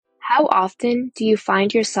How often do you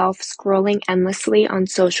find yourself scrolling endlessly on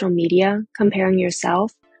social media, comparing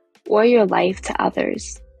yourself or your life to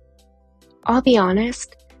others? I'll be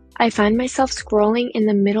honest, I find myself scrolling in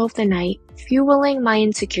the middle of the night, fueling my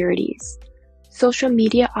insecurities. Social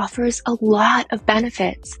media offers a lot of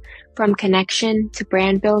benefits, from connection to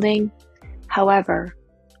brand building. However,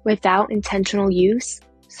 without intentional use,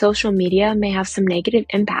 social media may have some negative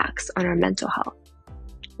impacts on our mental health.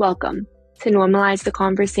 Welcome to Normalize the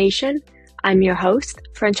Conversation. I'm your host,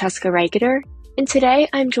 Francesca Reigeter, and today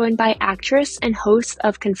I'm joined by actress and host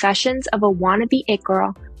of Confessions of a Wannabe It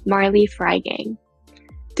Girl, Marley Freygang.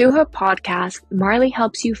 Through her podcast, Marley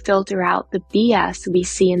helps you filter out the BS we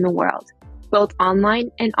see in the world, both online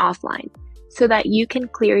and offline, so that you can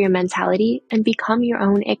clear your mentality and become your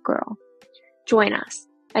own it girl. Join us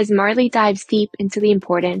as Marley dives deep into the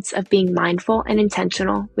importance of being mindful and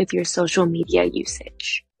intentional with your social media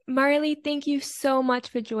usage. Marley, thank you so much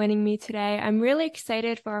for joining me today. I'm really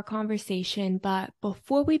excited for our conversation, but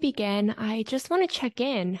before we begin, I just want to check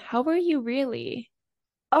in. How are you really?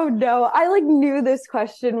 Oh no, I knew this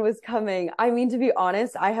question was coming. I mean, to be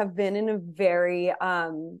honest, I have been in a very I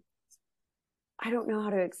don't know how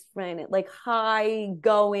to explain it, high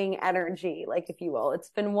going energy, if you will. It's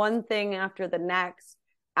been one thing after the next,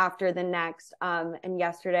 after the next. And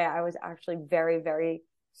yesterday I was actually very, very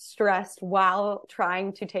stressed while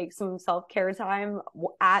trying to take some self-care time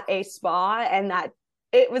at a spa, and that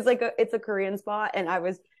it was it's a Korean spa, and I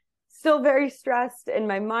was still very stressed and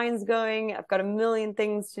my mind's going. I've got a million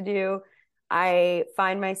things to do. I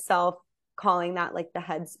find myself calling that the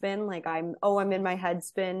head spin. I'm in my head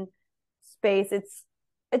spin space. It's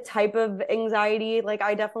a type of anxiety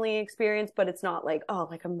I definitely experience, but it's not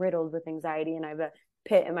I'm riddled with anxiety and I have a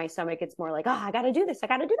pit in my stomach. It's more I gotta do this, I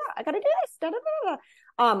gotta do that, I gotta do this, da, da, da,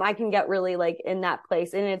 da. I can get really in that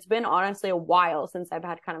place, and it's been honestly a while since I've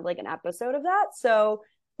had kind of an episode of that, so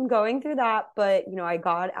I'm going through that. But I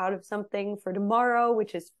got out of something for tomorrow,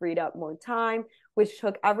 which has freed up more time, which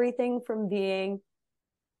took everything from being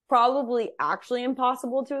probably actually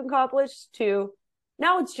impossible to accomplish to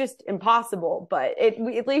now it's just impossible, but at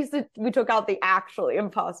least we took out the actually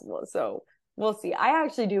impossible. So we'll see. I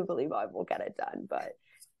actually do believe I will get it done, but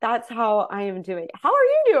that's how I am doing. How are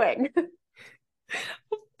you doing?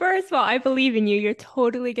 First of all, I believe in you. You're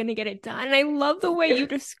totally going to get it done. And I love the way you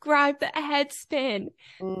describe the head spin.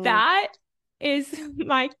 That is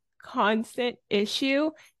my constant issue.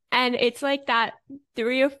 And it's that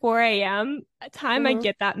 3 or 4 a.m. time I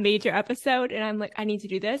get that major episode, and I'm I need to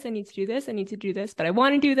do this, I need to do this, I need to do this, but I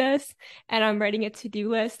want to do this. And I'm writing a to-do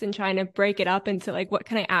list and trying to break it up into what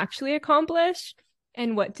can I actually accomplish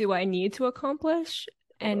and what do I need to accomplish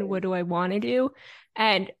and what do I want to do.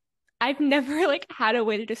 And I've never had a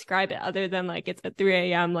way to describe it other than it's a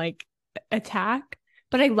 3 a.m. attack.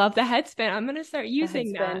 But I love the head spin. I'm gonna start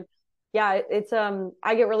using that. Yeah, it's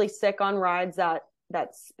I get really sick on rides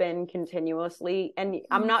that spin continuously, and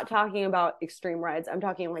I'm not talking about extreme rides. I'm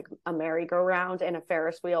talking a merry-go-round and a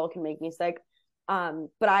Ferris wheel can make me sick.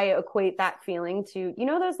 But I equate that feeling to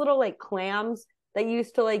those little clams that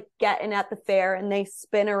used to get in at the fair and they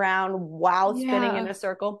spin around while spinning in a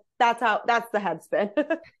circle. That's the head spin.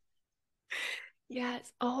 Yes.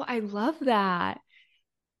 Oh, I love that.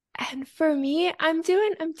 And for me, I'm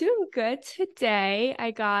doing good today.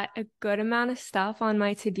 I got a good amount of stuff on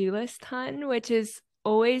my to-do list ton, which is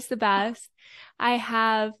always the best. I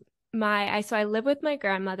have so I live with my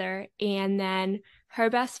grandmother, and then her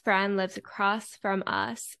best friend lives across from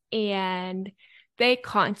us, and they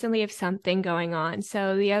constantly have something going on.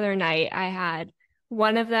 So the other night I had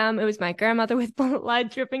one of them, it was my grandmother with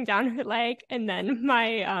blood dripping down her leg, and then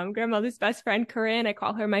my grandmother's best friend, Corinne, I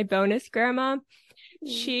call her my bonus grandma.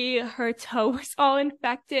 Her toe was all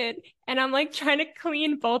infected, and I'm trying to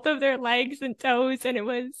clean both of their legs and toes, and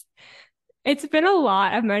it's been a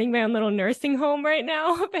lot. I'm running my own little nursing home right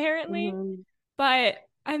now, apparently. But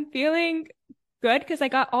I'm feeling good because I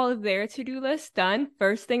got all of their to-do lists done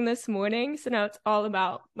first thing this morning. So now it's all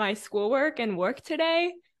about my schoolwork and work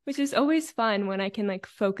today, which is always fun when I can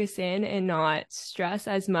focus in and not stress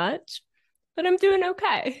as much. But I'm doing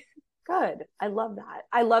okay. Good. I love that.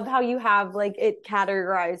 I love how you have it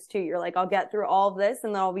categorized too. You're I'll get through all of this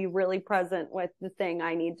and then I'll be really present with the thing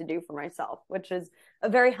I need to do for myself, which is a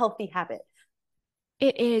very healthy habit.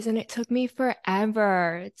 It is. And it took me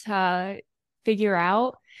forever to figure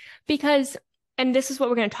out because, and this is what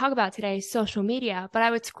we're going to talk about today, social media. But I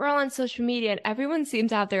would scroll on social media and everyone seems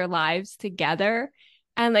to have their lives together.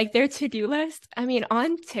 And their to-do list, I mean,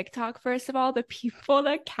 on TikTok, first of all, the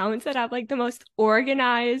accounts that have the most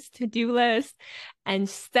organized to-do list and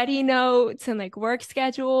study notes and work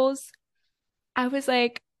schedules, I was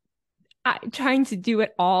trying to do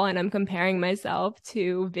it all, and I'm comparing myself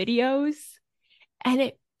to videos, and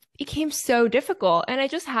it became so difficult. And I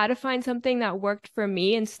just had to find something that worked for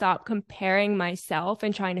me and stop comparing myself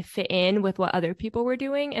and trying to fit in with what other people were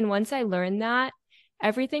doing. And once I learned that,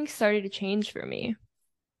 everything started to change for me.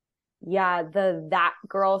 Yeah, the that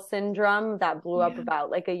girl syndrome that blew up Yeah.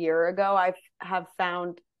 about like a year ago, I have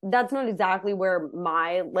found that's not exactly where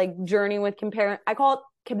my like journey with compare, I call it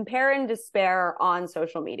compare and despair on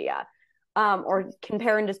social media. Or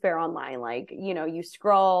compare and despair online. Like, you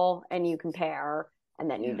scroll and you compare and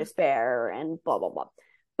then you Yeah. despair and blah blah blah.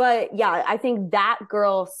 But yeah, I think that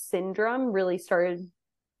girl syndrome really started,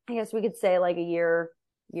 I guess we could say like a year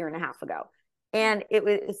and a half ago. And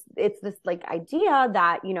it's this like idea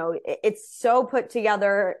that, it's so put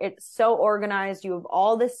together, it's so organized, you have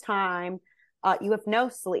all this time, you have no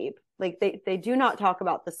sleep. Like they do not talk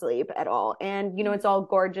about the sleep at all. And, it's all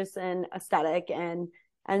gorgeous and aesthetic and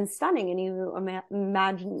stunning. And you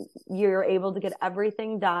imagine you're able to get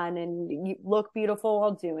everything done and you look beautiful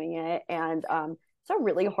while doing it. And it's a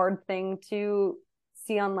really hard thing to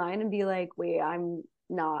see online and be like, wait,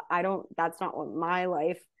 that's not what my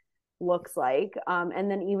life looks like. And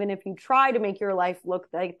then even if you try to make your life look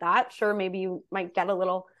like that, sure, maybe you might get a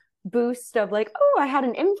little boost of like, oh, I had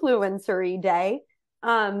an influencery day.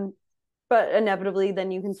 But inevitably then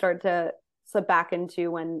you can start to slip back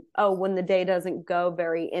into when the day doesn't go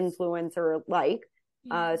very influencer like,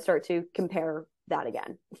 Yeah. start to compare that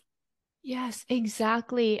again. Yes,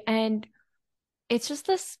 exactly. And it's just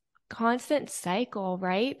this constant cycle,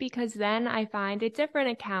 right? Because then I find a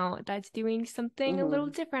different account that's doing something a little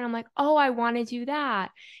Mm-hmm. different. I'm like, oh, I want to do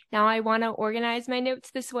that. Now I want to organize my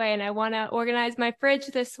notes this way, and I want to organize my fridge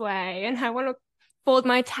this way, and I want to fold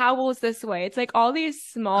my towels this way. It's like all these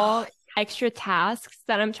small extra tasks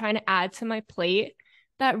that I'm trying to add to my plate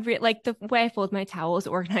that like the way I fold my towels,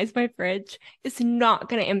 organize my fridge is not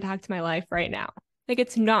going to impact my life right now. Like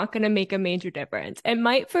it's not going to make a major difference. It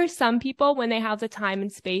might for some people when they have the time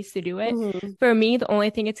and space to do it. Mm-hmm. For me, the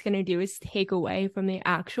only thing it's going to do is take away from the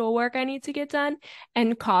actual work I need to get done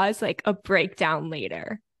and cause like a breakdown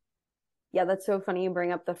later. Yeah, that's so funny you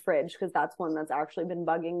bring up the fridge because that's one that's actually been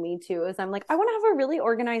bugging me too. Is I'm like, I want to have a really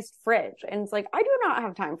organized fridge. And it's like, I do not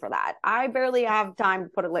have time for that. I barely have time to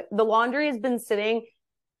put it. The laundry has been sitting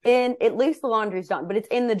in, at least the laundry's done, but it's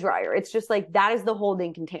in the dryer. It's just like that is the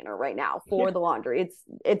holding container right now Yeah. for the laundry.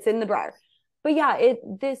 It's in the dryer. But yeah,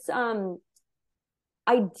 this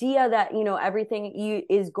idea that, everything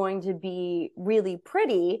is going to be really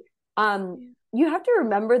pretty, Yeah. you have to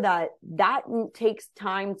remember that takes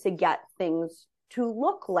time to get things to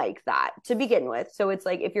look like that to begin with. So it's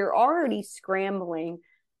like if you're already scrambling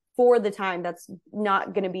for the time, that's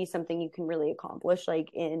not going to be something you can really accomplish like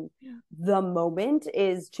in Yeah. the moment,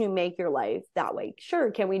 is to make your life that way.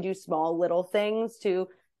 Sure, can we do small little things to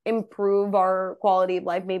improve our quality of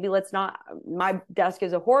life? Maybe let's not, my desk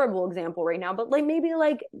is a horrible example right now, but like maybe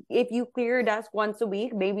like if you clear your desk once a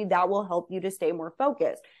week, maybe that will help you to stay more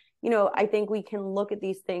focused. I think we can look at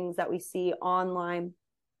these things that we see online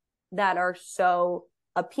that are so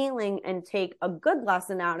appealing and take a good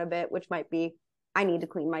lesson out of it, which might be, I need to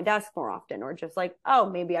clean my desk more often, or just like, oh,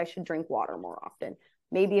 maybe I should drink water more often.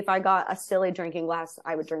 Maybe if I got a silly drinking glass,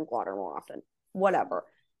 I would drink water more often. Whatever.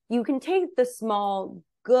 You can take the small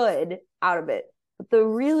good out of it. But the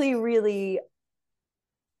really, really,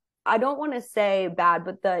 I don't want to say bad,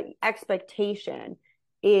 but the expectation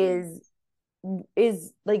is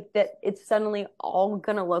like that it's suddenly all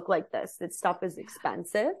gonna look like this. This stuff is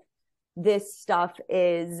expensive. This stuff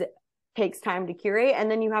is takes time to curate,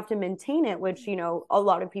 and then you have to maintain it, which, a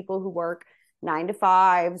lot of people who work 9 to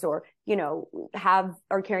 5s or,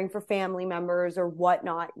 are caring for family members or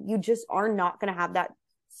whatnot, you just are not going to have that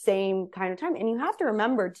same kind of time. And you have to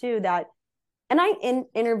remember too that, and I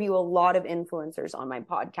interview a lot of influencers on my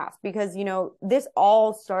podcast because, this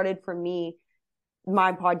all started for me.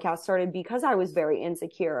 My podcast started because I was very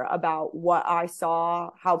insecure about what I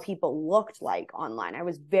saw, how people looked like online. I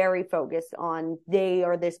was very focused on they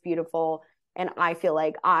are this beautiful and I feel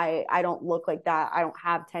like I don't look like that. I don't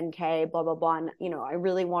have 10K, blah, blah, blah. And, I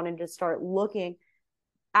really wanted to start looking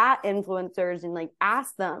at influencers and like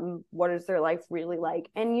ask them what is their life really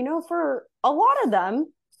like. And, for a lot of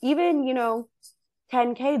them, even,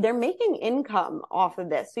 10K, they're making income off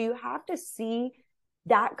of this. So you have to see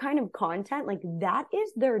that kind of content, like that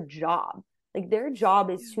is their job. Like their job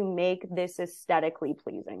is to make this aesthetically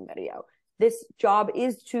pleasing video. This job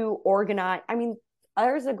is to organize. I mean,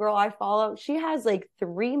 there's a girl I follow. She has like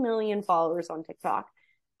 3 million followers on TikTok.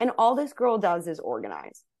 And all this girl does is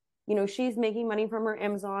organize. She's making money from her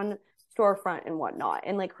Amazon storefront and whatnot.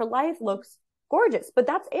 And like her life looks gorgeous, but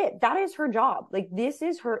that's it. That is her job. Like, this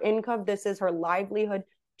is her income. This is her livelihood,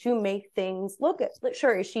 to make things look at.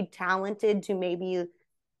 Sure, is she talented to maybe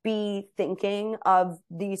be thinking of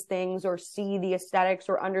these things or see the aesthetics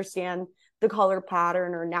or understand the color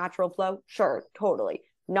pattern or natural flow? Sure, totally.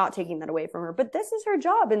 Not taking that away from her, but this is her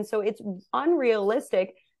job. And so it's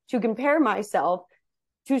unrealistic to compare myself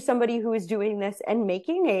to somebody who is doing this and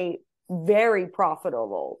making a very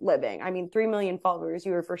profitable living. I mean, 3 million followers,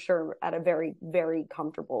 you are for sure at a very, very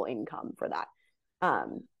comfortable income for that.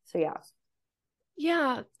 So yeah.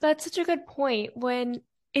 Yeah, that's such a good point. When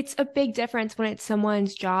it's a big difference when it's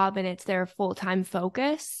someone's job and it's their full-time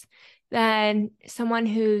focus than someone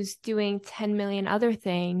who's doing 10 million other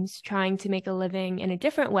things, trying to make a living in a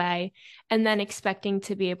different way, and then expecting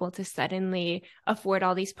to be able to suddenly afford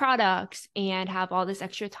all these products and have all this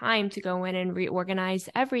extra time to go in and reorganize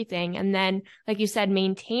everything. And then, like you said,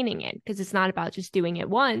 maintaining it, because it's not about just doing it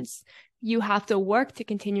once. You have to work to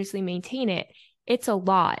continuously maintain it. It's a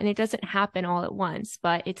lot, and it doesn't happen all at once,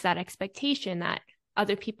 but it's that expectation that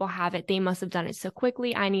other people have it. They must have done it so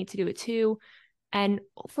quickly. I need to do it too. And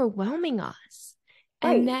overwhelming us.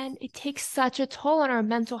 Right. And then it takes such a toll on our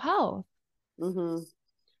mental health. Mm-hmm.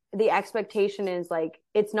 The expectation is like,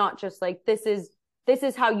 it's not just like, this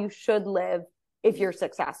is how you should live if you're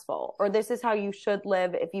successful, or this is how you should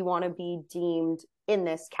live if you want to be deemed in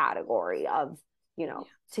this category of, you know,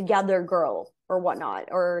 together girl or whatnot,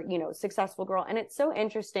 or, you know, successful girl. And it's so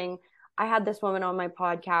interesting. I had this woman on my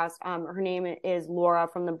podcast. Her name is Laura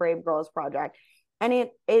from the Brave Girls Project. And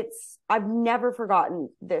it's, I've never forgotten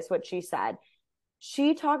this, what she said.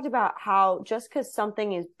 She talked about how just because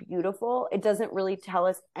something is beautiful, it doesn't really tell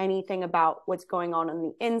us anything about what's going on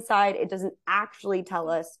the inside. It doesn't actually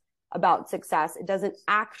tell us about success. It doesn't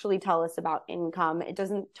actually tell us about income. It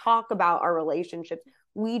doesn't talk about our relationships.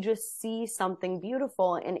 We just see something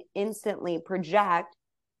beautiful and instantly project,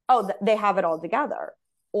 oh, they have it all together,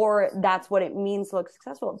 or that's what it means to look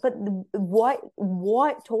successful. But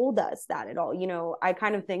what told us that at all? You know, I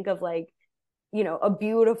kind of think of like, you know, a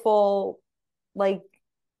beautiful like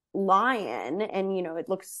lion, and, you know, it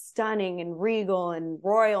looks stunning and regal and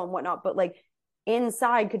royal and whatnot, but like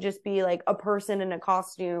inside could just be like a person in a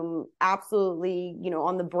costume, absolutely, you know,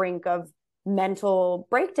 on the brink of mental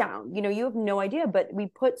breakdown. You know, you have no idea, but we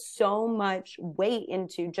put so much weight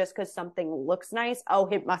into just because something looks nice. Oh,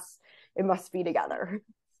 it must be together.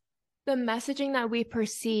 The messaging that we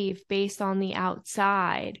perceive based on the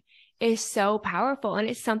outside is so powerful. And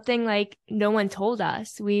it's something like no one told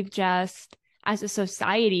us. We've just, as a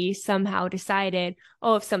society, somehow decided,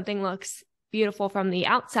 oh, if something looks beautiful from the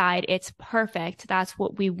outside, it's perfect. That's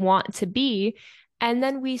what we want to be. And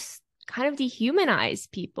then we kind of dehumanize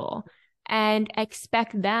people and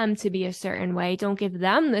expect them to be a certain way. Don't give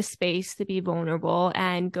them the space to be vulnerable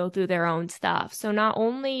and go through their own stuff. So not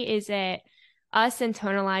only is it us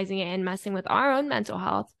internalizing it and messing with our own mental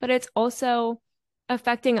health, but it's also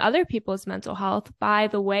affecting other people's mental health by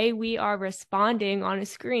the way we are responding on a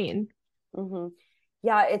screen. Mm-hmm.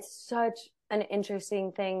 Yeah, it's such an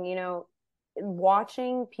interesting thing, you know,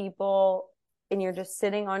 watching people, and you're just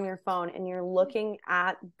sitting on your phone and you're looking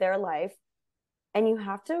at their life, and you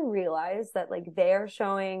have to realize that like they're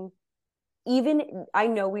showing, even, I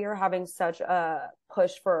know we are having such a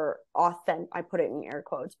push for authentic, I put it in air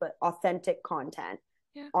quotes, but authentic content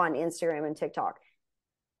on Instagram and TikTok.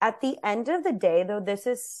 At the end of the day, though, this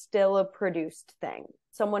is still a produced thing.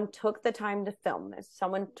 Someone took the time to film this.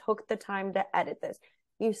 Someone took the time to edit this.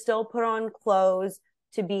 You still put on clothes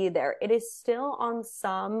to be there. It is still on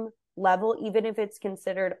some level, even if it's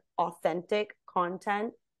considered authentic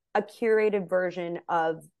content, a curated version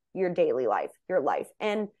of your daily life, your life.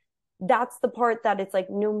 And that's the part that it's like,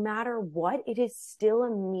 no matter what, it is still a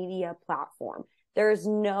media platform. There's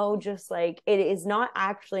no just like, it is not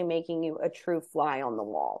actually making you a true fly on the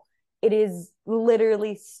wall. It is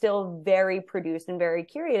literally still very produced and very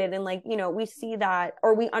curated. And like, you know, we see that,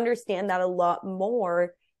 or we understand that a lot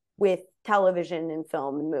more with television and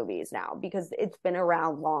film and movies now, because it's been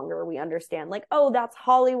around longer. We understand like, oh, that's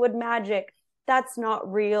Hollywood magic. That's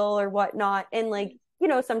not real or whatnot. And like, you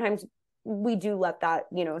know, sometimes we do let that,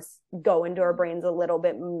 you know, go into our brains a little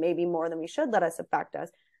bit, maybe more than we should let us affect us.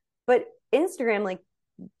 But Instagram, like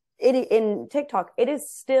it in TikTok,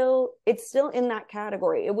 it's still in that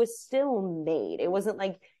category. It was still made. It wasn't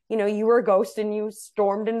like, you know, you were a ghost and you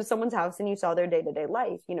stormed into someone's house and you saw their day-to-day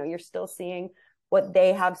life. You know, you're still seeing what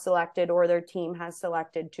they have selected or their team has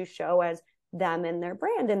selected to show as them and their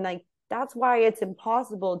brand. And like, that's why it's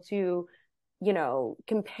impossible to, you know,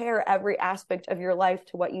 compare every aspect of your life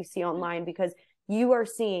to what you see online, because you are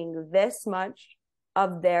seeing this much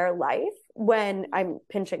of their life, when I'm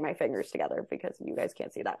pinching my fingers together because you guys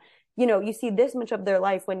can't see that, you see this much of their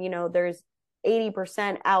life when, there's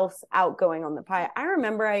 80% else outgoing on the pie. I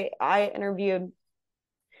remember I interviewed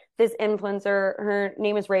this influencer. Her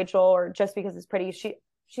name is Rachel, or Just Because It's Pretty.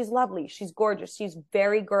 She's lovely. She's gorgeous. She's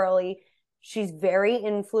very girly. She's very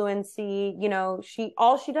influency.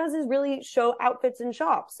 All she does is really show outfits in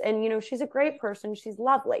shops. And, she's a great person. She's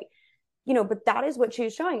lovely. But that is what she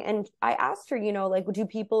was showing. And I asked her, like, do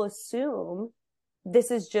people assume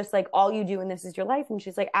this is just like all you do and this is your life? And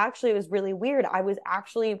she's like, actually, it was really weird. I was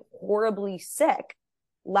actually horribly sick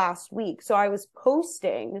last week. So I was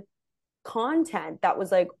posting content that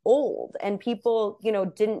was like old, and people,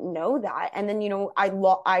 didn't know that. And then,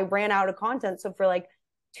 I ran out of content. So for like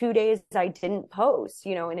 2 days, I didn't post,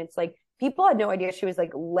 and it's like, people had no idea she was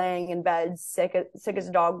like laying in bed, sick as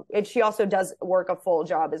a dog. And she also does work a full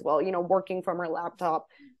job as well, working from her laptop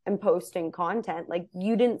and posting content. Like,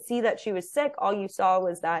 you didn't see that she was sick. All you saw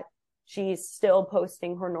was that she's still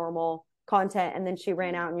posting her normal content. And then she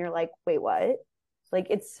ran out and you're like, wait, what? Like,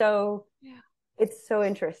 it's so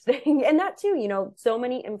interesting. And that too, so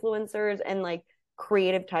many influencers and like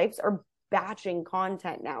creative types are batching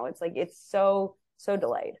content now. It's like, it's so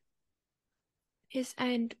delayed.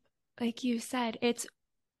 And like you said, it's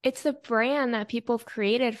the brand that people have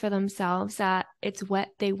created for themselves, that it's what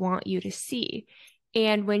they want you to see.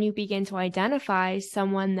 And when you begin to identify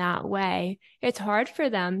someone that way, it's hard for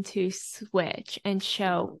them to switch and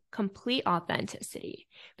show complete authenticity,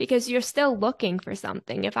 because you're still looking for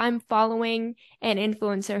something. If I'm following an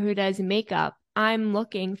influencer who does makeup, I'm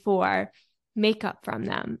looking for makeup from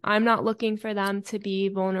them. I'm not looking for them to be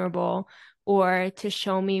vulnerable or to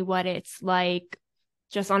show me what it's like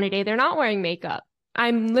just on a day they're not wearing makeup.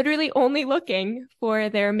 I'm literally only looking for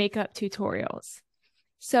their makeup tutorials.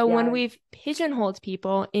 So when we've pigeonholed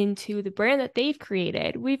people into the brand that they've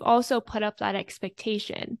created, we've also put up that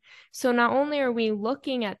expectation. So not only are we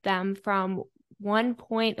looking at them from one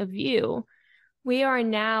point of view, we are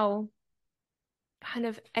now kind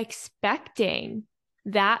of expecting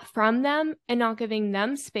that from them and not giving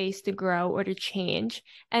them space to grow or to change.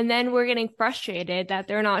 And then we're getting frustrated that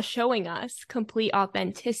they're not showing us complete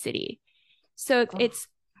authenticity. So it's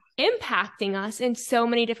impacting us in so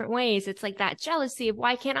many different ways. It's like that jealousy of,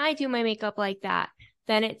 why can't I do my makeup like that?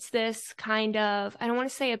 Then it's this kind of, I don't want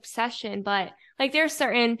to say obsession, but like there are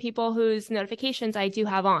certain people whose notifications I do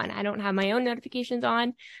have on. I don't have my own notifications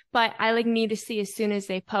on, but I like need to see as soon as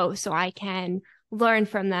they post so I can learn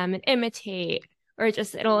from them and imitate, or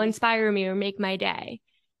just it'll inspire me or make my day.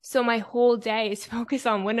 So my whole day is focused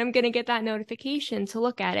on when I'm going to get that notification to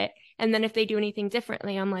look at it. And then if they do anything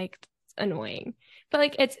differently, I'm like, it's annoying. But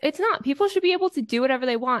like, it's not. People should be able to do whatever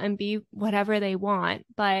they want and be whatever they want.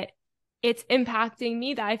 But it's impacting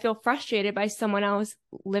me that I feel frustrated by someone else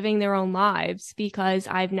living their own lives because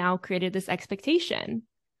I've now created this expectation.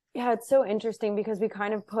 Yeah, it's so interesting because we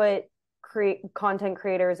kind of put content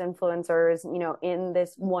creators, influencers, in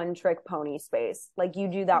this one trick pony space. Like, you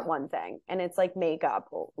do that one thing and it's like makeup,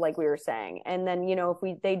 like we were saying. And then,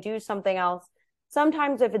 if they do something else,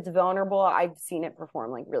 sometimes if it's vulnerable, I've seen it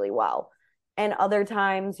perform like really well. And other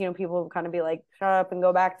times, people will kind of be like, shut up and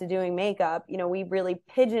go back to doing makeup. We really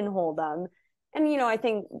pigeonhole them. And, I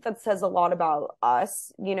think that says a lot about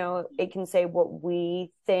us. It can say what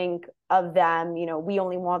we think of them. We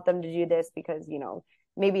only want them to do this because,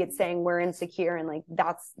 maybe it's saying we're insecure and like,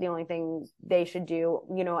 that's the only thing they should do.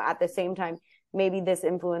 At the same time, maybe this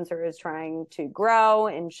influencer is trying to grow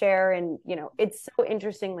and share. And, it's so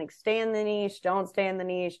interesting, like, stay in the niche, don't stay in the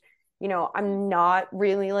niche. I'm not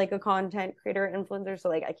really like a content creator influencer, so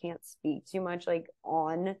like I can't speak too much like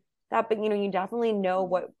on that, but you definitely know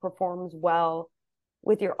what performs well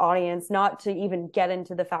with your audience. Not to even get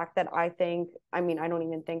into the fact that I think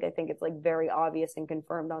it's like very obvious and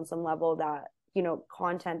confirmed on some level that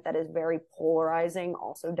content that is very polarizing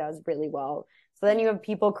also does really well. So then you have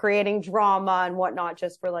people creating drama and whatnot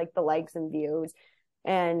just for like the likes and views,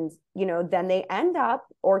 and then they end up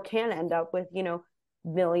or can end up with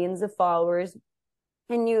millions of followers,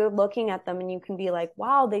 and you're looking at them and you can be like,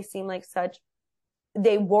 wow, they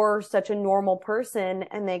were such a normal person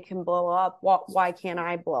and they can blow up. Why can't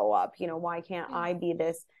I blow up? Why can't I be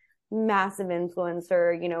this massive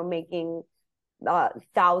influencer, making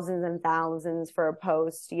thousands and thousands for a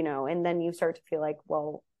post, and then you start to feel like,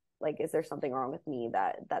 well, like, is there something wrong with me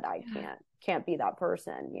that I can't be that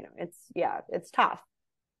person? It's tough.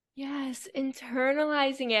 Yes,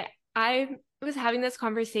 internalizing it. I was having this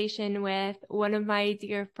conversation with one of my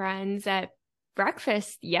dear friends at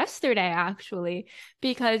breakfast yesterday, actually,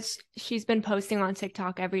 because she's been posting on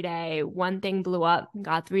TikTok every day. One thing blew up,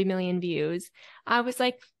 got 3 million views. I was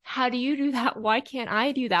like, how do you do that? Why can't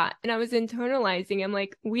I do that? And I was internalizing. I'm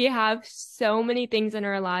like, we have so many things in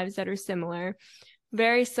our lives that are similar,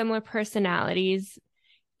 very similar personalities.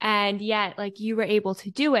 And yet, like, you were able to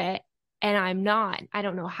do it and I'm not. I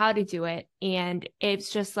don't know how to do it. And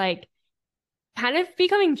it's just like, kind of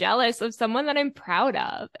becoming jealous of someone that I'm proud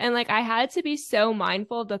of. And like, I had to be so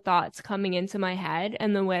mindful of the thoughts coming into my head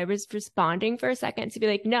and the way I was responding for a second to be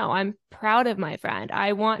like, no, I'm proud of my friend.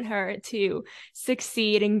 I want her to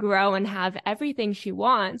succeed and grow and have everything she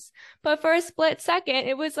wants. But for a split second,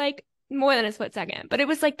 it was like more than a split second, but it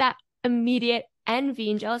was like that immediate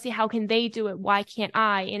envy and jealousy. How can they do it? Why can't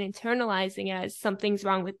I? And internalizing it as something's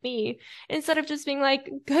wrong with me instead of just being like,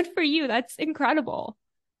 good for you. That's incredible.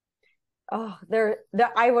 Oh,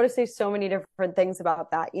 I want to say so many different things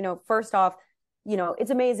about that. First off, it's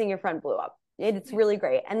amazing your friend blew up. It's really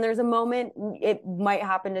great. And there's a moment it might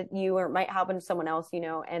happen to you or it might happen to someone else,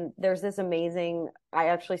 and there's this amazing, I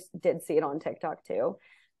actually did see it on TikTok too,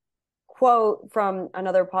 quote from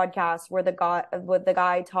another podcast where what the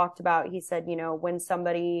guy talked about. He said, when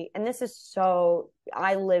somebody, and this is so,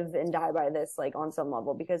 I live and die by this, like on some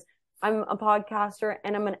level, because I'm a podcaster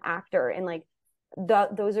and I'm an actor, and like,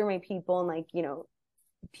 those are my people, and like,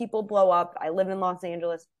 people blow up. I live in Los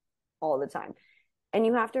Angeles all the time, and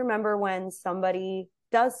you have to remember when somebody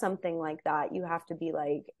does something like that, you have to be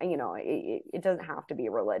like, it doesn't have to be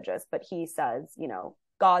religious, but he says,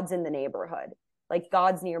 God's in the neighborhood, like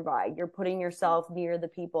God's nearby. You're putting yourself near the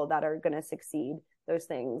people that are going to succeed those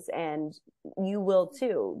things, and you will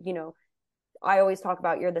too. I always talk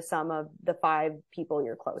about you're the sum of the 5 people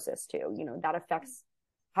you're closest to. That affects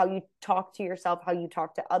how you talk to yourself, how you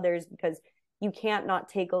talk to others, because you can't not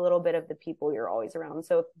take a little bit of the people you're always around.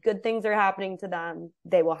 So if good things are happening to them,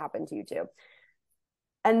 they will happen to you too.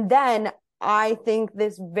 And then I think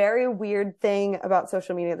this very weird thing about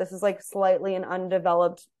social media, this is like slightly an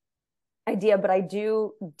undeveloped idea, but I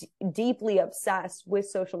do deeply obsess with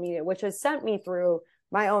social media, which has sent me through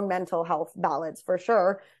my own mental health ballads for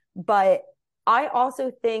sure. But I also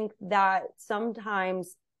think that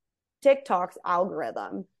sometimes TikTok's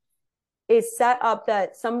algorithm is set up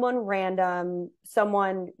that someone random,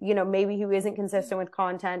 maybe who isn't consistent with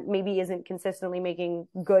content, maybe isn't consistently making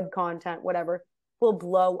good content, whatever, will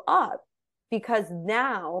blow up because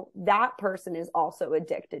now that person is also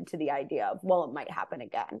addicted to the idea of, well, it might happen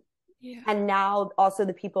again. Yeah. And now also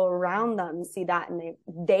the people around them see that and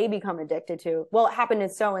they become addicted to, well, it happened to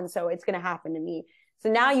so-and-so, it's going to happen to me.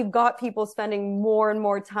 So now you've got people spending more and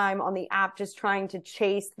more time on the app just trying to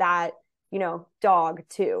chase that, dog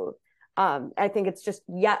too. I think it's just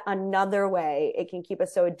yet another way it can keep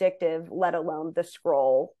us so addictive, let alone the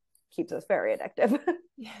scroll keeps us very addictive.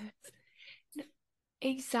 Yes,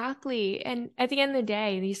 exactly. And at the end of the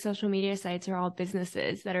day, these social media sites are all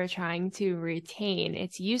businesses that are trying to retain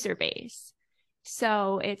its user base.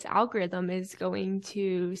 So its algorithm is going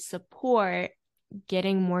to support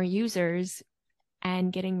getting more users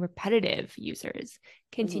and getting repetitive users,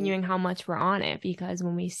 continuing how much we're on it. Because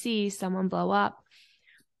when we see someone blow up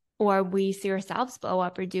or we see ourselves blow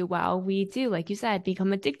up or do well, we do, like you said,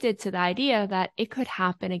 become addicted to the idea that it could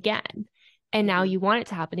happen again. And now you want it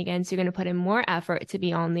to happen again. So you're going to put in more effort to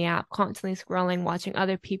be on the app, constantly scrolling, watching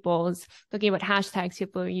other people's, looking at what hashtags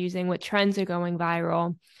people are using, what trends are going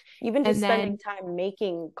viral. Even just spending time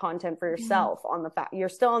making content for yourself on the fact you're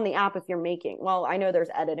still on the app if you're making, well, I know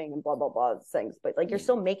there's editing and blah, blah, blah things, but like you're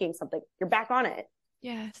still making something, you're back on it.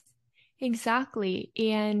 Yes, exactly.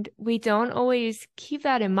 And we don't always keep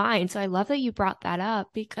that in mind. So I love that you brought that up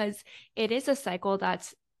because it is a cycle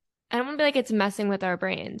that's, I don't want to be like it's messing with our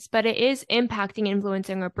brains, but it is impacting,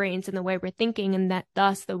 influencing our brains and the way we're thinking and that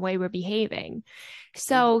thus the way we're behaving.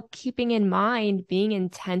 So keeping in mind, being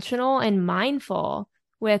intentional and mindful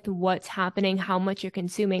with what's happening, how much you're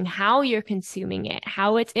consuming, how you're consuming it,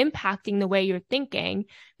 how it's impacting the way you're thinking,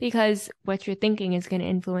 because what you're thinking is going to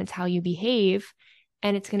influence how you behave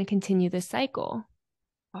and it's going to continue this cycle.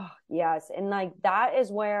 Oh, yes. And like that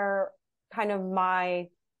is where kind of my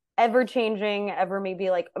ever-changing, ever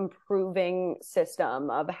maybe like improving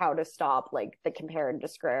system of how to stop like the compare and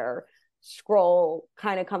despair scroll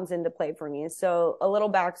kind of comes into play for me. So a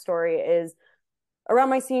little backstory is around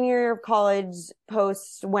my senior year of college,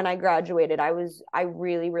 post when I graduated, I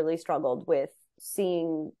really, really struggled with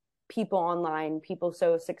seeing people online, people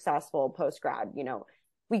so successful post grad.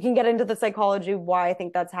 We can get into the psychology of why I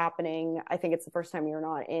think that's happening. I think it's the first time you're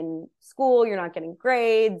not in school, you're not getting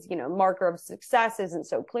grades, marker of success isn't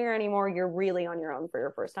so clear anymore. You're really on your own for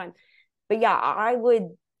your first time. But yeah, I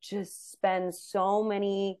would just spend so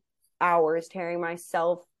many hours tearing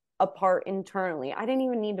myself apart internally. I didn't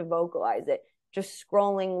even need to vocalize it. Just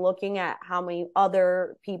scrolling, looking at how many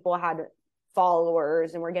other people had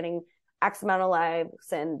followers and were getting X amount of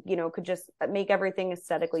likes, and, you know, could just make everything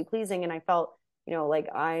aesthetically pleasing. And I felt, you know, like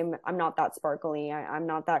I'm not that sparkly. I'm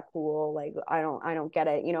not that cool. Like, I don't get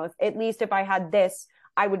it. You know, if, at least if I had this,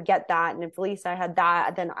 I would get that. And if at least I had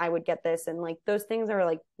that, then I would get this. And like, those things are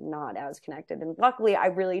like not as connected. And luckily, I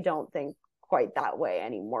really don't think quite that way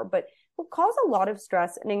anymore, but it will cause a lot of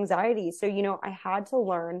stress and anxiety. So, you know, I had to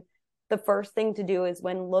learn the first thing to do is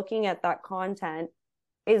when looking at that content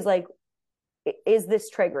is like, is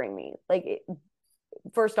this triggering me? Like,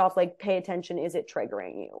 first off, like, pay attention. Is it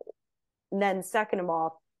triggering you? And then second of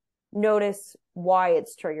all, notice why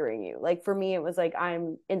it's triggering you. Like, for me, it was like,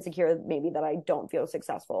 I'm insecure maybe that I don't feel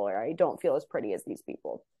successful, or I don't feel as pretty as these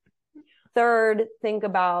people. Third, think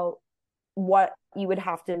about what you would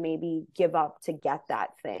have to maybe give up to get that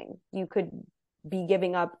thing. You could be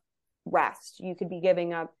giving up rest. You could be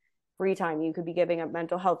giving up free time. You could be giving up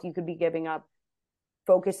mental health. You could be giving up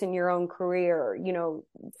focus in your own career, you know,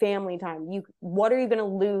 family time. What are you going to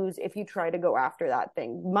lose if you try to go after that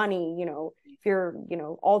thing? Money, you know, if you're, you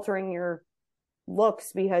know, altering your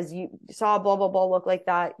looks because you saw blah, blah, blah look like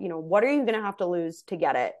that, you know, what are you going to have to lose to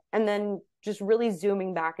get it? And then just really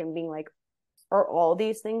zooming back and being like, are all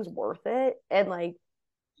these things worth it? And like,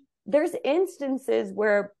 there's instances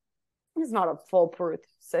where it's not a foolproof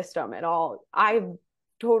system at all. I've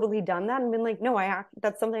totally done that and been like, no,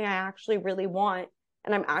 that's something I actually really want.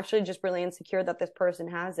 And I'm actually just really insecure that this person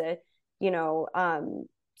has it, you know?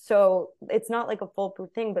 So it's not like a foolproof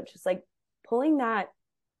thing, but just like pulling that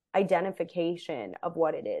identification of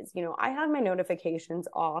what it is. You know, I have my notifications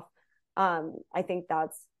off. I think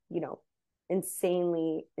that's, you know,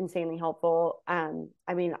 insanely helpful.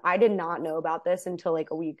 I mean, I did not know about this until like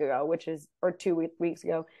a week ago, or 2 weeks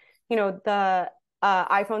ago. You know, the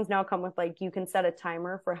iPhones now come with like, you can set a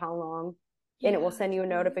timer for how long, and it will send you a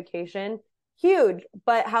notification. Huge.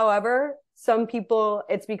 But however, some people,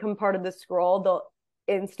 it's become part of the scroll. They'll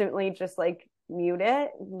instantly just like mute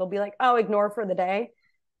it. They'll be like, oh, ignore for the day.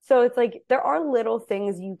 So it's like, there are little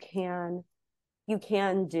things you can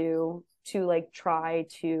do to like try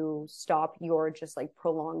to stop your just like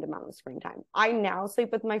prolonged amount of screen time. I now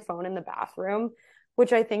sleep with my phone in the bathroom,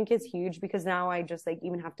 which I think is huge, because now I just like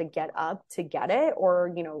even have to get up to get it,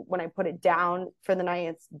 or, you know, when I put it down for the night,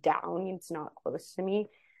 it's down, it's not close to me.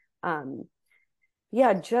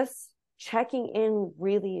 Yeah, just checking in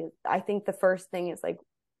really. I think the first thing is like,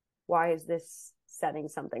 why is this setting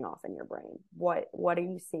something off in your brain? What are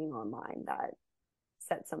you seeing online that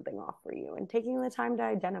set something off for you, and taking the time to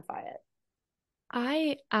identify it?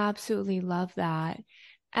 I absolutely love that.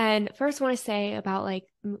 And first, I want to say about like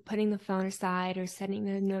putting the phone aside or setting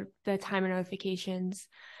the timer notifications.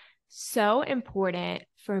 So important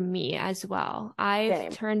for me as well.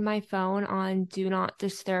 I've turned my phone on do not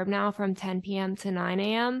disturb now from 10 p.m. to 9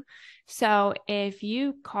 a.m. So if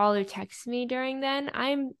you call or text me during then,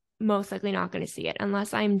 I'm most likely not going to see it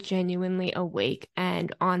unless I'm genuinely awake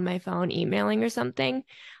and on my phone emailing or something.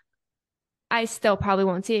 I still probably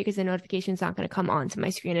won't see it because the notification's not going to come onto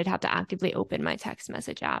my screen. I'd have to actively open my text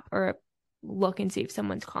message app or look and see if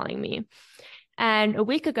someone's calling me. And a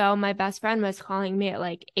week ago, my best friend was calling me at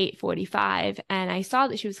like 8:45, and I saw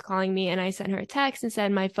that she was calling me, and I sent her a text and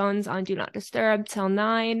said, my phone's on do not disturb till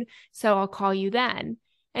 9, so I'll call you then.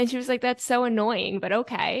 And she was like, that's so annoying, but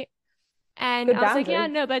okay. And I was like, yeah,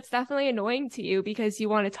 no, that's definitely annoying to you because you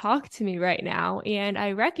want to talk to me right now. And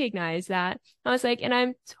I recognize that. I was like, and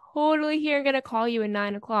I'm totally here going to call you at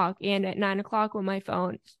 9 o'clock. And at 9 o'clock when my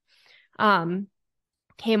phone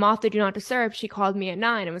came off the do not disturb, she called me at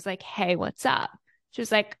 9 and was like, hey, what's up? She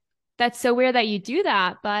was like, that's so weird that you do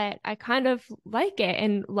that, but I kind of like it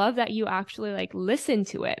and love that you actually like listen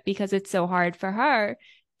to it, because it's so hard for her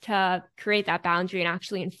to create that boundary and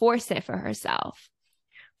actually enforce it for herself.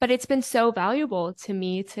 But it's been so valuable to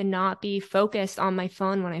me to not be focused on my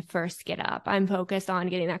phone when I first get up. I'm focused on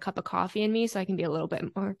getting that cup of coffee in me so I can be a little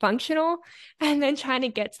bit more functional, and then trying to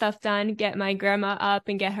get stuff done, get my grandma up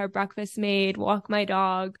and get her breakfast made, walk my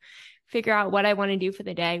dog, figure out what I want to do for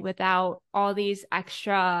the day without all these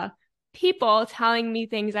extra people telling me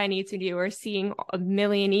things I need to do or seeing a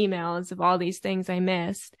million emails of all these things I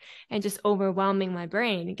missed, and just overwhelming my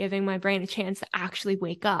brain and giving my brain a chance to actually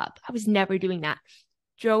wake up. I was never doing that.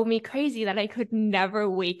 Drove me crazy that I could never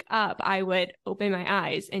wake up. I would open my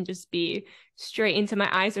eyes and just be straight into my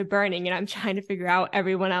eyes are burning, and I'm trying to figure out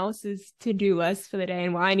everyone else's to-do list for the day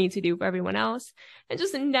and what I need to do for everyone else, and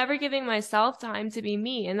just never giving myself time to be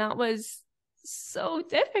me. And that was so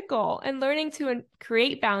difficult. And learning to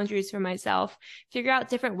create boundaries for myself, figure out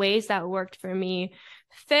different ways that worked for me,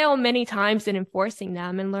 fail many times in enforcing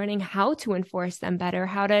them, and learning how to enforce them better,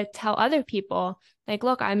 how to tell other people, like,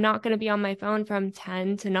 look, I'm not going to be on my phone from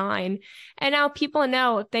 10 to 9. And now people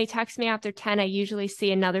know if they text me after 10, I usually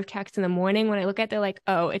see another text in the morning. When I look at it, they're like,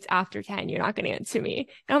 oh, it's after 10. You're not going to answer me.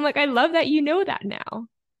 And I'm like, I love that you know that now.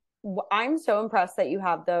 I'm so impressed that you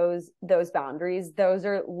have those boundaries. Those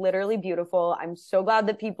are literally beautiful. I'm so glad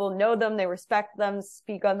that people know them, they respect them,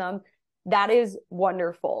 speak on them. That is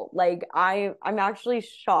wonderful. Like I'm actually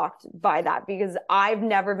shocked by that because I've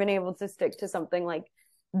never been able to stick to something like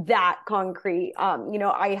that concrete.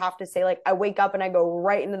 I have to say, like, I wake up and I go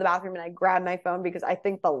right into the bathroom and I grab my phone because I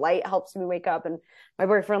think the light helps me wake up, and my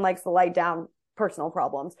boyfriend likes the light down, personal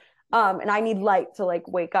problems. And I need light to like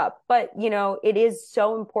wake up. But, it is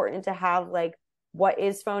so important to have like what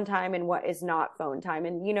is phone time and what is not phone time.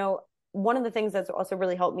 And, one of the things that's also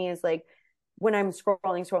really helped me is like when I'm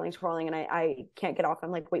scrolling and I can't get off,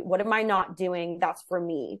 I'm like, wait, what am I not doing that's for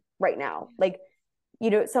me right now? Like,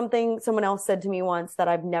 something someone else said to me once that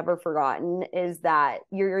I've never forgotten is that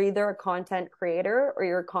you're either a content creator or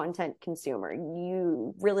you're a content consumer.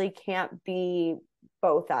 You really can't be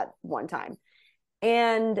both at one time.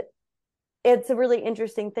 And it's a really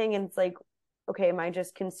interesting thing. And it's like, okay, am I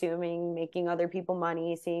just consuming, making other people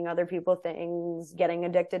money, seeing other people things, getting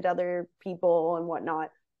addicted to other people and whatnot?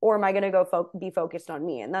 Or am I going to go be focused on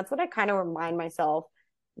me? And that's what I kind of remind myself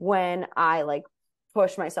when I like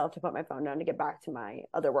push myself to put my phone down to get back to my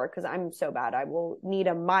other work. Cause I'm so bad. I will need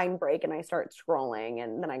a mind break and I start scrolling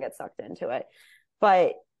and then I get sucked into it.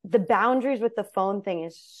 But the boundaries with the phone thing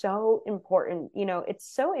is so important. It's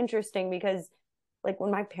so interesting because like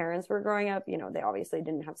when my parents were growing up, they obviously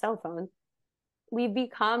didn't have cell phones. We've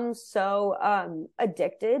become so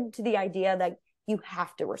addicted to the idea that you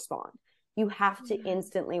have to respond. You have to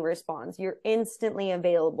instantly respond. You're instantly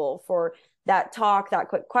available for that talk, that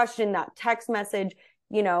quick question, that text message,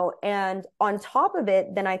 and on top of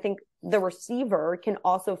it, then I think the receiver can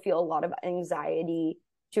also feel a lot of anxiety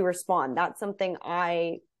to respond. That's something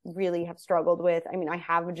I really have struggled with. I mean, I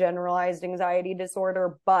have a generalized anxiety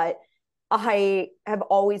disorder, but I have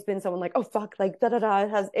always been someone like, oh, fuck, like,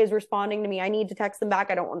 is responding to me. I need to text them back.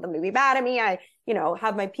 I don't want them to be mad at me. I,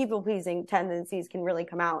 have my people pleasing tendencies can really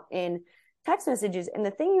come out in text messages. And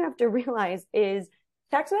the thing you have to realize is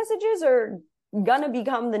text messages are going to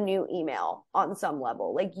become the new email on some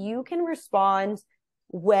level. Like you can respond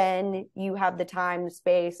when you have the time,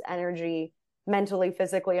 space, energy, mentally,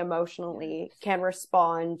 physically, emotionally, can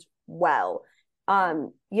respond well.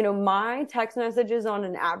 My text messages on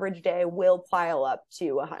an average day will pile up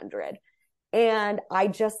to 100. And I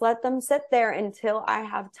just let them sit there until I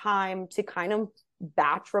have time to kind of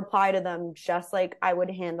batch reply to them, just like I would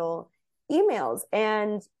handle emails.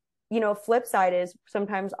 And, flip side is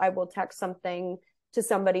sometimes I will text something to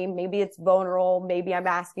somebody, maybe it's vulnerable, maybe I'm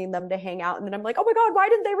asking them to hang out, and then I'm like, oh my God, why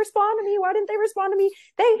didn't they respond to me? Why didn't they respond to me?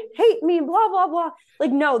 They hate me, blah, blah, blah.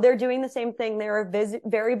 Like, no, they're doing the same thing. They're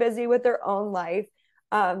very busy with their own life.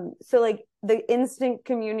 So like the instant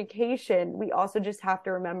communication, we also just have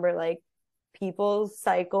to remember like people's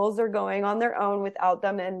cycles are going on their own without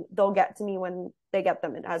them, and they'll get to me when they get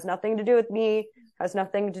them. It has nothing to do with me, has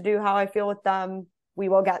nothing to do how I feel with them. We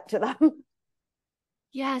will get to them.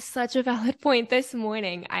 Yes, such a valid point. This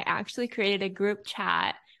morning, I actually created a group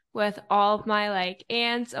chat with all of my like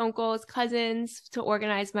aunts, uncles, cousins to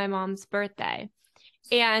organize my mom's birthday.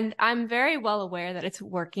 And I'm very well aware that it's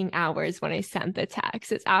working hours when I sent the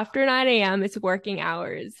text. It's after 9 a.m. It's working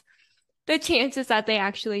hours. The chances that they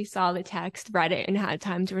actually saw the text, read it, and had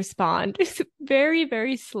time to respond is very,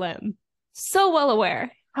 very slim. So well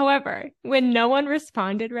aware. However, when no one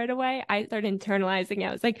responded right away, I started internalizing it.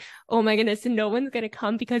 I was like, oh my goodness, no one's going to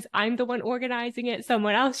come because I'm the one organizing it.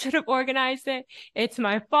 Someone else should have organized it. It's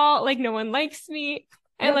my fault. Like, no one likes me.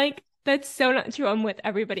 And like, that's so not true. I'm with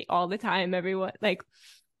everybody all the time. Everyone, like,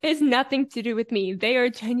 it's nothing to do with me. They are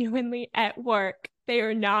genuinely at work. They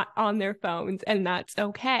are not on their phones, and that's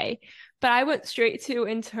okay. But I went straight to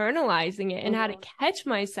internalizing it and had to catch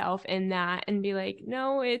myself in that and be like,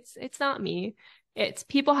 no, it's not me. It's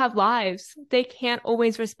people have lives. They can't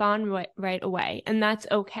always respond right away, and that's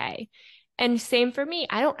okay. And same for me.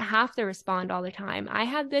 I don't have to respond all the time. I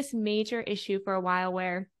had this major issue for a while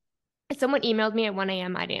where if someone emailed me at 1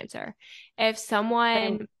 a.m., I'd answer. If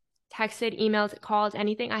someone texted, emailed, called,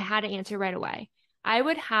 anything, I had to answer right away. I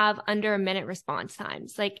would have under a minute response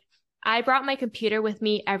times. Like I brought my computer with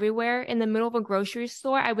me everywhere. In the middle of a grocery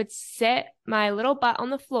store, I would sit my little butt on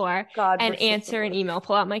the floor and answer an email,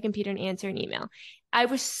 pull out my computer and answer an email. I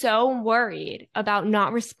was so worried about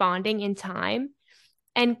not responding in time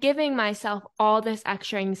and giving myself all this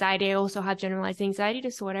extra anxiety. I also have generalized anxiety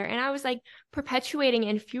disorder. And I was like perpetuating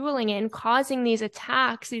and fueling it and causing these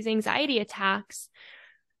attacks, these anxiety attacks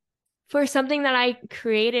for something that I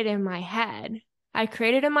created in my head. I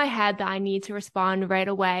created in my head that I need to respond right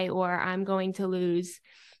away, or I'm going to lose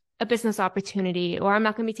a business opportunity, or I'm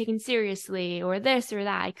not going to be taken seriously, or this or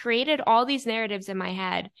that. I created all these narratives in my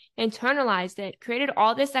head, internalized it, created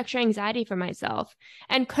all this extra anxiety for myself,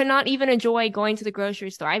 and could not even enjoy going to the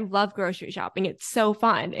grocery store. I love grocery shopping. It's so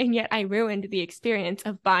fun. And yet I ruined the experience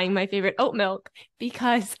of buying my favorite oat milk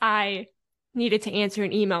because I needed to answer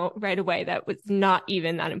an email right away that was not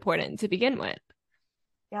even that important to begin with.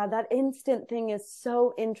 Yeah, that instant thing is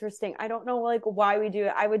so interesting. I don't know like why we do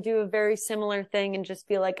it. I would do a very similar thing and just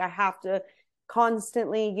feel like I have to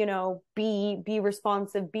constantly, be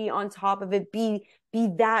responsive, be on top of it, be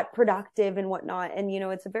that productive and whatnot. And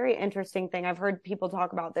it's a very interesting thing. I've heard people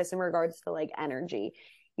talk about this in regards to like energy.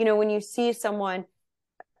 When you see someone,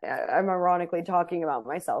 I'm ironically talking about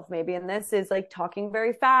myself maybe, and this is like talking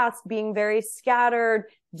very fast, being very scattered,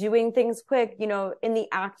 doing things quick, in the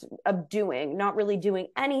act of doing, not really doing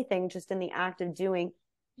anything, just in the act of doing.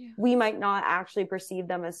 Yeah. We might not actually perceive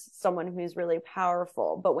them as someone who's really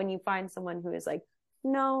powerful. But when you find someone who is like,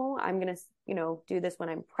 no, I'm going to, do this when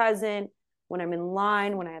I'm present, when I'm in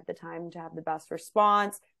line, when I have the time to have the best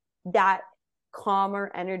response, that calmer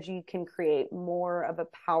energy can create more of a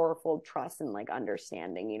powerful trust and like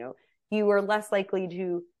understanding. You are less likely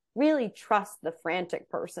to really trust the frantic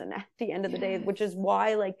person at the end of the day, which is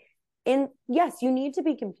why like yes, you need to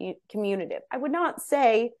be communicative. I would not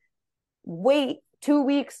say wait 2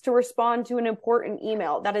 weeks to respond to an important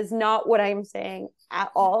email. That is not what I'm saying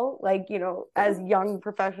at all. Like, as young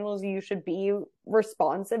professionals, you should be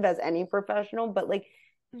responsive as any professional, but like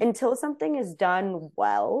until something is done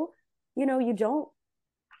well, you don't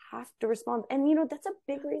have to respond. And, that's a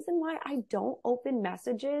big reason why I don't open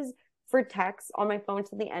messages for texts on my phone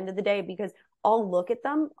till the end of the day, because I'll look at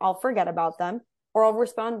them, I'll forget about them, or I'll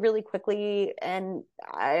respond really quickly and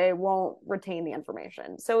I won't retain the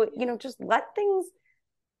information. So, just let things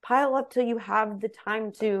pile up till you have the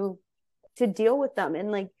time to deal with them.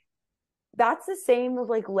 And like, that's the same of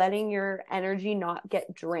like letting your energy not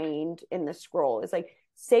get drained in the scroll. It's like,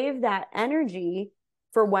 save that energy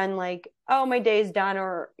for when like, oh, my day's done,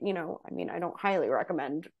 or, I don't highly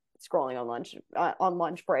recommend scrolling on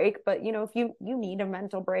lunch break, but if you need a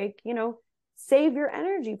mental break, save your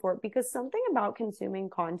energy for it. Because something about consuming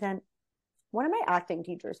content, one of my acting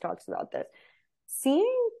teachers talks about this,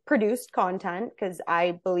 seeing produced content, because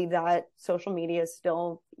I believe that social media is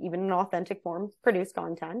still, even in authentic form, produced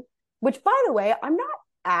content, which by the way, I'm not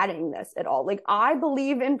adding this at all. Like, I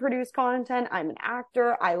believe in produced content. I'm an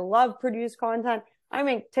actor. I love produced content. I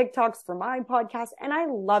make TikToks for my podcast and I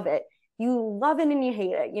love it. You love it and you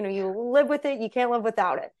hate it. You live with it. You can't live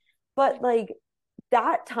without it. But like,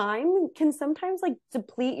 that time can sometimes like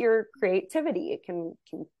deplete your creativity. It can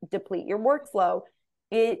deplete your workflow.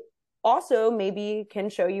 It also maybe can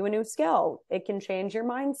show you a new skill. It can change your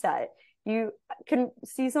mindset. You can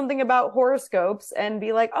see something about horoscopes and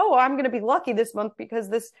be like, oh, I'm going to be lucky this month because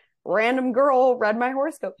this random girl read my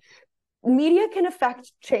horoscope. Media can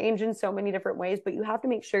affect change in so many different ways, but you have to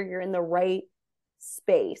make sure you're in the right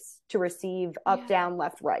space to receive up, down,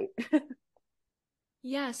 left, right.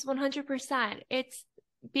 Yes, 100%. It's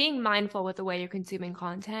being mindful with the way you're consuming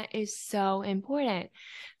content is so important.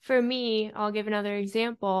 For me, I'll give another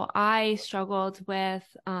example. I struggled with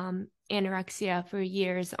anorexia for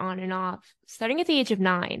years on and off, starting at the age of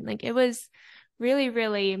 9. Like, it was really,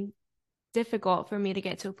 really difficult for me to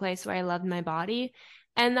get to a place where I loved my body.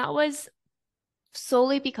 And that was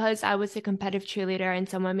solely because I was a competitive cheerleader and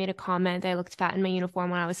someone made a comment that I looked fat in my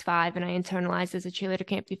uniform when I was 5, and I internalized as a cheerleader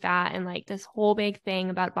can't be fat, and like this whole big thing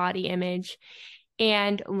about body image.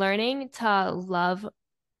 And learning to love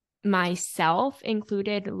myself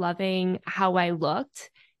included loving how I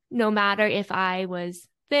looked, no matter if I was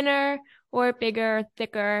thinner or bigger,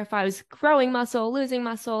 thicker, if I was growing muscle, losing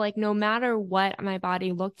muscle, like no matter what my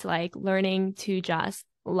body looked like, learning to just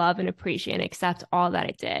love and appreciate and accept all that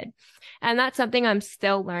it did. And that's something I'm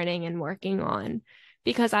still learning and working on,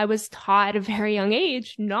 because I was taught at a very young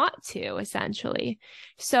age not to, essentially.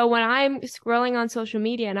 So when I'm scrolling on social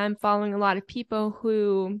media and I'm following a lot of people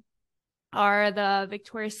who are the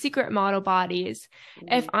Victoria's Secret model bodies,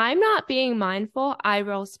 if I'm not being mindful, I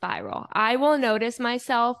will spiral. I will notice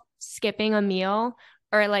myself skipping a meal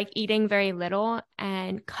or like eating very little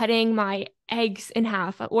and cutting my eggs in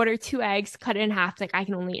half. I order 2 eggs, cut it in half. Like I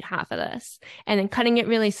can only eat half of this. And then cutting it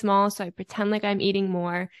really small so I pretend like I'm eating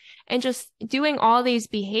more and just doing all these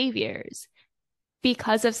behaviors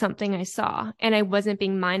because of something I saw and I wasn't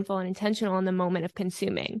being mindful and intentional in the moment of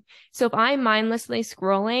consuming. So if I'm mindlessly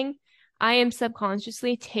scrolling, I am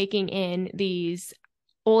subconsciously taking in these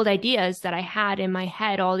old ideas that I had in my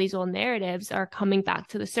head. All these old narratives are coming back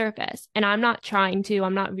to the surface, and I'm not trying to,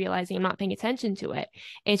 I'm not realizing, I'm not paying attention to it.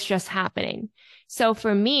 It's just happening. So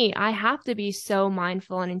for me, I have to be so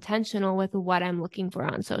mindful and intentional with what I'm looking for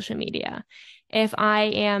on social media. If I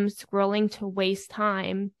am scrolling to waste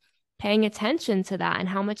time, paying attention to that and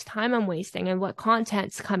how much time I'm wasting and what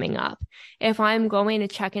content's coming up. If I'm going to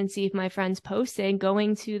check and see if my friends posted,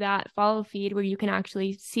 going to that follow feed where you can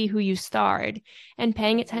actually see who you starred and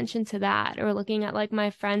paying attention to that, or looking at like my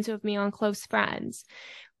friends who have me on close friends.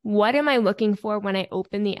 What am I looking for when I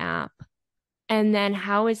open the app? And then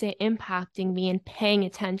how is it impacting me and paying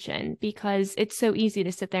attention? Because it's so easy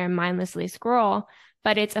to sit there and mindlessly scroll,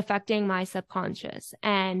 but it's affecting my subconscious.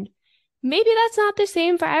 And maybe that's not the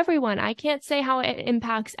same for everyone. I can't say how it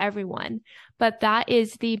impacts everyone, but that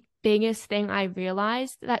is the biggest thing I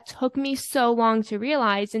realized that took me so long to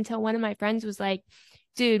realize until one of my friends was like,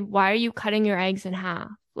 dude, why are you cutting your eggs in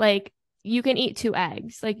half? Like, you can eat 2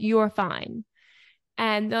 eggs. Like, you're fine.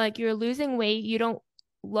 And they're like, you're losing weight. You don't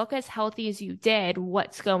look as healthy as you did.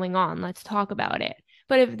 What's going on? Let's talk about it.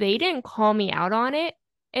 But if they didn't call me out on it,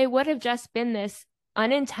 it would have just been this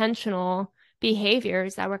unintentional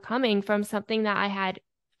behaviors that were coming from something that I had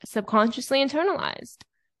subconsciously internalized.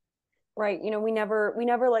 Right. We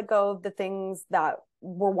never let go of the things that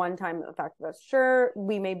were one time affected us. Sure,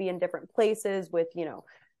 we may be in different places with,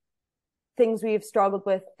 things we've struggled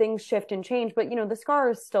with, things shift and change, but the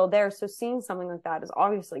scar is still there. So seeing something like that is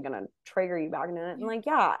obviously going to trigger you back into it. And like,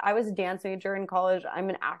 yeah, I was a dance major in college.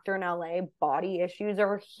 I'm an actor in LA. Body issues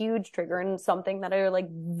are a huge trigger and something that are like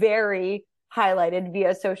very highlighted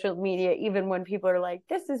via social media, even when people are like,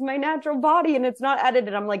 this is my natural body and it's not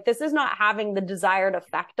edited. I'm like, this is not having the desired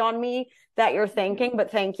effect on me that you're thinking,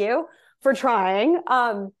 but thank you for trying.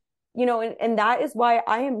 And that is why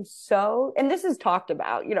I am so, and this is talked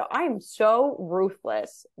about, I am so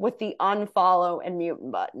ruthless with the unfollow and mute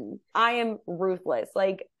button. I am ruthless.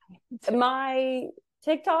 Like my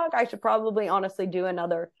TikTok, I should probably honestly do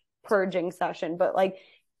another purging session, but like,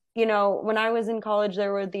 when I was in college,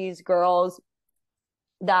 there were these girls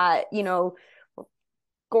that,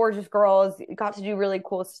 gorgeous girls, got to do really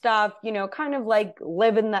cool stuff, kind of like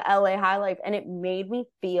living the LA high life. And it made me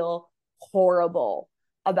feel horrible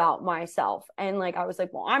about myself. And like, I was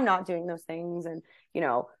like, well, I'm not doing those things and,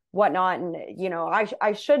 whatnot. And,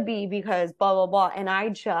 I should be because blah, blah, blah. And I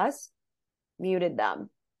just muted them.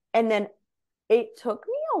 And then it took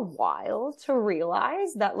me a while to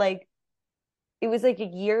realize that like, it was like a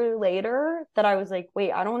year later that I was like,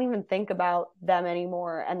 wait, I don't even think about them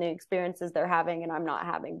anymore and the experiences they're having and I'm not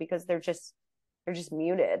having because they're just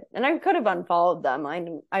muted. And I could have unfollowed them.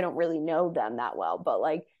 I don't really know them that well, but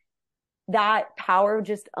like that power of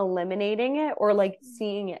just eliminating it or like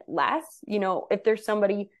seeing it less, if there's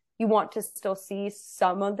somebody you want to still see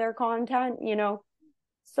some of their content,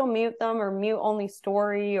 still mute them or mute only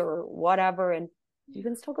story or whatever. And you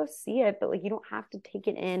can still go see it, but like, you don't have to take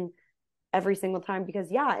it in every single time because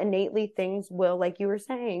yeah, innately things will, like you were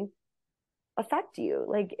saying, affect you.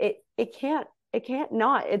 Like it can't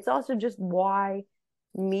not. It's also just why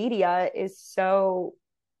media is so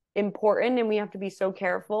important and we have to be so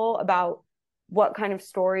careful about what kind of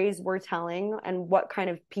stories we're telling and what kind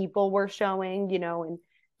of people we're showing,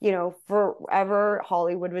 and forever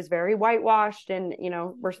Hollywood was very whitewashed and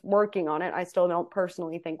we're working on it. I still don't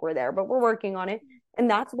personally think we're there, but we're working on it. And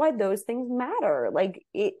that's why those things matter. Like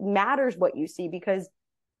it matters what you see because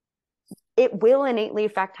it will innately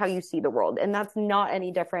affect how you see the world. And that's not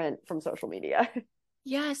any different from social media.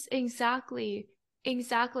 Yes, exactly.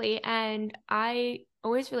 Exactly. And I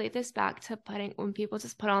always relate this back to when people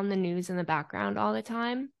just put on the news in the background all the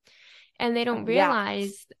time and they don't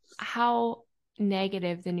realize how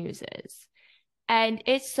negative the news is. And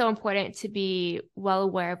it's so important to be well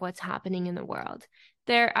aware of what's happening in the world.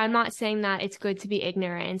 I'm not saying that it's good to be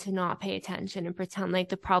ignorant and to not pay attention and pretend like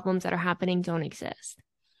the problems that are happening don't exist.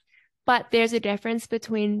 But there's a difference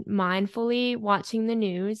between mindfully watching the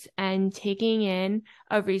news and taking in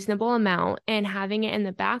a reasonable amount and having it in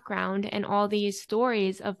the background and all these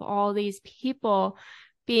stories of all these people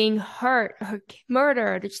being hurt or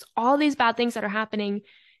murdered, just all these bad things that are happening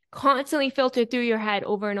constantly filtered through your head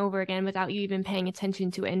over and over again without you even paying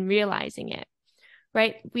attention to it and realizing it.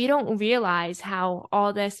 right? We don't realize how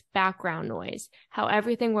all this background noise, how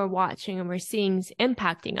everything we're watching and we're seeing is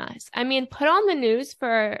impacting us. I mean, put on the news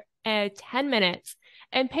for 10 minutes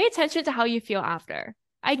and pay attention to how you feel after.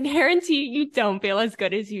 I guarantee you don't feel as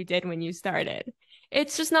good as you did when you started.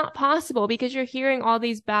 It's just not possible because you're hearing all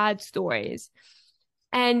these bad stories.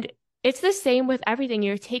 And it's the same with everything.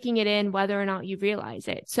 You're taking it in whether or not you realize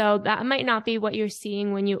it. So that might not be what you're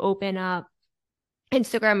seeing when you open up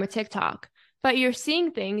Instagram or TikTok, but you're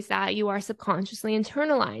seeing things that you are subconsciously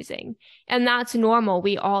internalizing. And that's normal.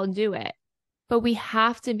 We all do it. But we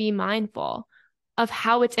have to be mindful of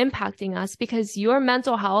how it's impacting us because your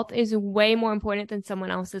mental health is way more important than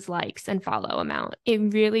someone else's likes and follow amount.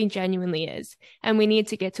 It really genuinely is. And we need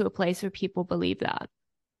to get to a place where people believe that.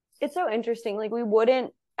 It's so interesting. Like we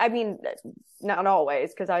wouldn't, I mean, not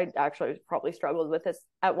always, because I actually probably struggled with this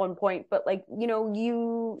at one point, but like, you know,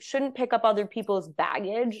 you shouldn't pick up other people's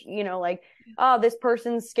baggage, you know, like, oh, this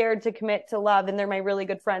person's scared to commit to love and they're my really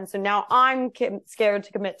good friend. So now I'm scared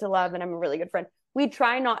to commit to love and I'm a really good friend. We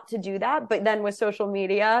try not to do that. But then with social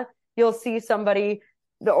media, you'll see somebody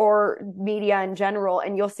or media in general,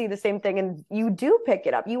 and you'll see the same thing and you do pick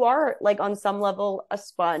it up. You are like on some level a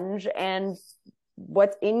sponge, and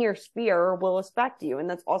what's in your sphere will affect you. And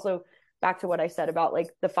that's also back to what I said about like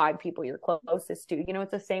the 5 people you're closest to. You know,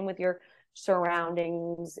 it's the same with your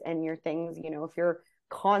surroundings and your things. You know, if you're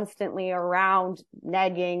constantly around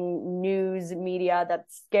negging news media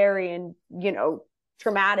that's scary and, you know,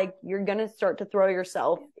 traumatic, you're going to start to throw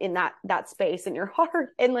yourself in that space in your heart.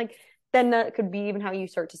 And like, then that could be even how you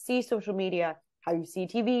start to see social media, how you see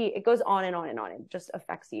TV. It goes on and on and on. It just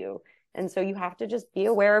affects you. And so you have to just be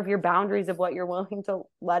aware of your boundaries of what you're willing to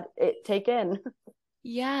let it take in.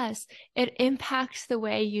 Yes, it impacts the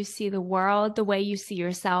way you see the world, the way you see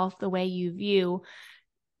yourself, the way you view,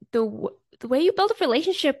 the way you build a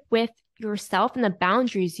relationship with yourself and the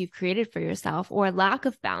boundaries you've created for yourself or lack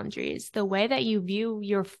of boundaries, the way that you view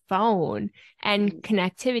your phone and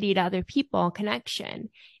connectivity to other people, connection.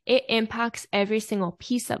 It impacts every single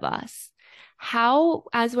piece of us. How,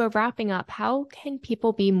 as we're wrapping up, how can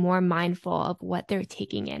people be more mindful of what they're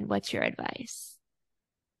taking in? What's your advice?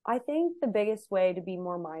 I think the biggest way to be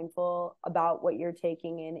more mindful about what you're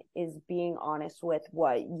taking in is being honest with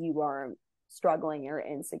what you are struggling or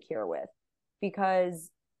insecure with.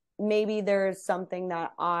 Because maybe there's something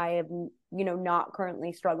that I am, you know, not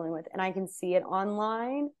currently struggling with, and I can see it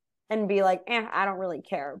online and be like, I don't really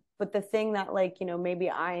care. But the thing that, like, you know,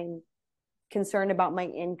 maybe I'm concerned about my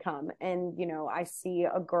income, and, you know, I see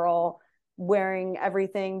a girl wearing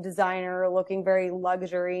everything designer, looking very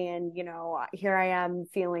luxury, and, you know, here I am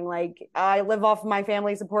feeling like I live off my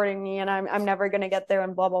family supporting me and I'm never going to get there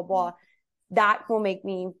and blah blah blah. That will make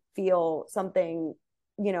me feel something,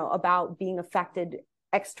 you know, about being affected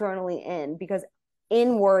externally in, because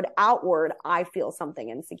inward, outward, I feel something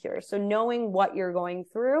insecure. So knowing what you're going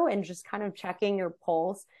through and just kind of checking your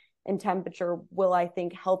pulse and temperature will, I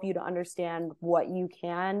think, help you to understand what you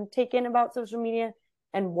can take in about social media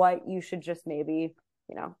and what you should just maybe,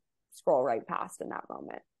 you know, scroll right past in that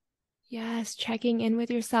moment. Yes, checking in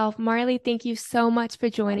with yourself. Marley, thank you so much for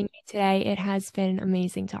joining me today. It has been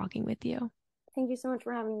amazing talking with you. Thank you so much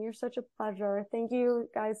for having me. You're such a pleasure. Thank you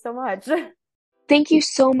guys so much. Thank you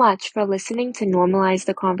so much for listening to Normalize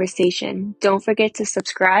the Conversation. Don't forget to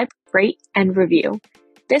subscribe, rate, and review.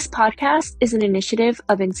 This podcast is an initiative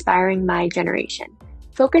of Inspiring My Generation,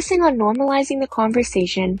 focusing on normalizing the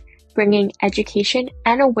conversation, bringing education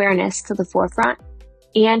and awareness to the forefront,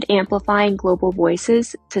 and amplifying global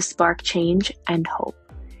voices to spark change and hope.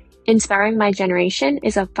 Inspiring My Generation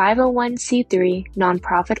is a 501c3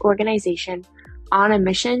 nonprofit organization on a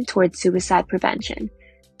mission towards suicide prevention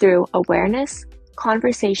through awareness,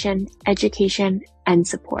 conversation, education, and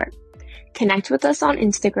support. Connect with us on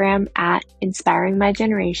Instagram at Inspiring My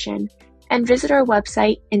Generation and visit our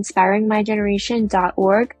website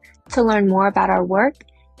inspiringmygeneration.org to learn more about our work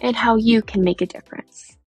and how you can make a difference.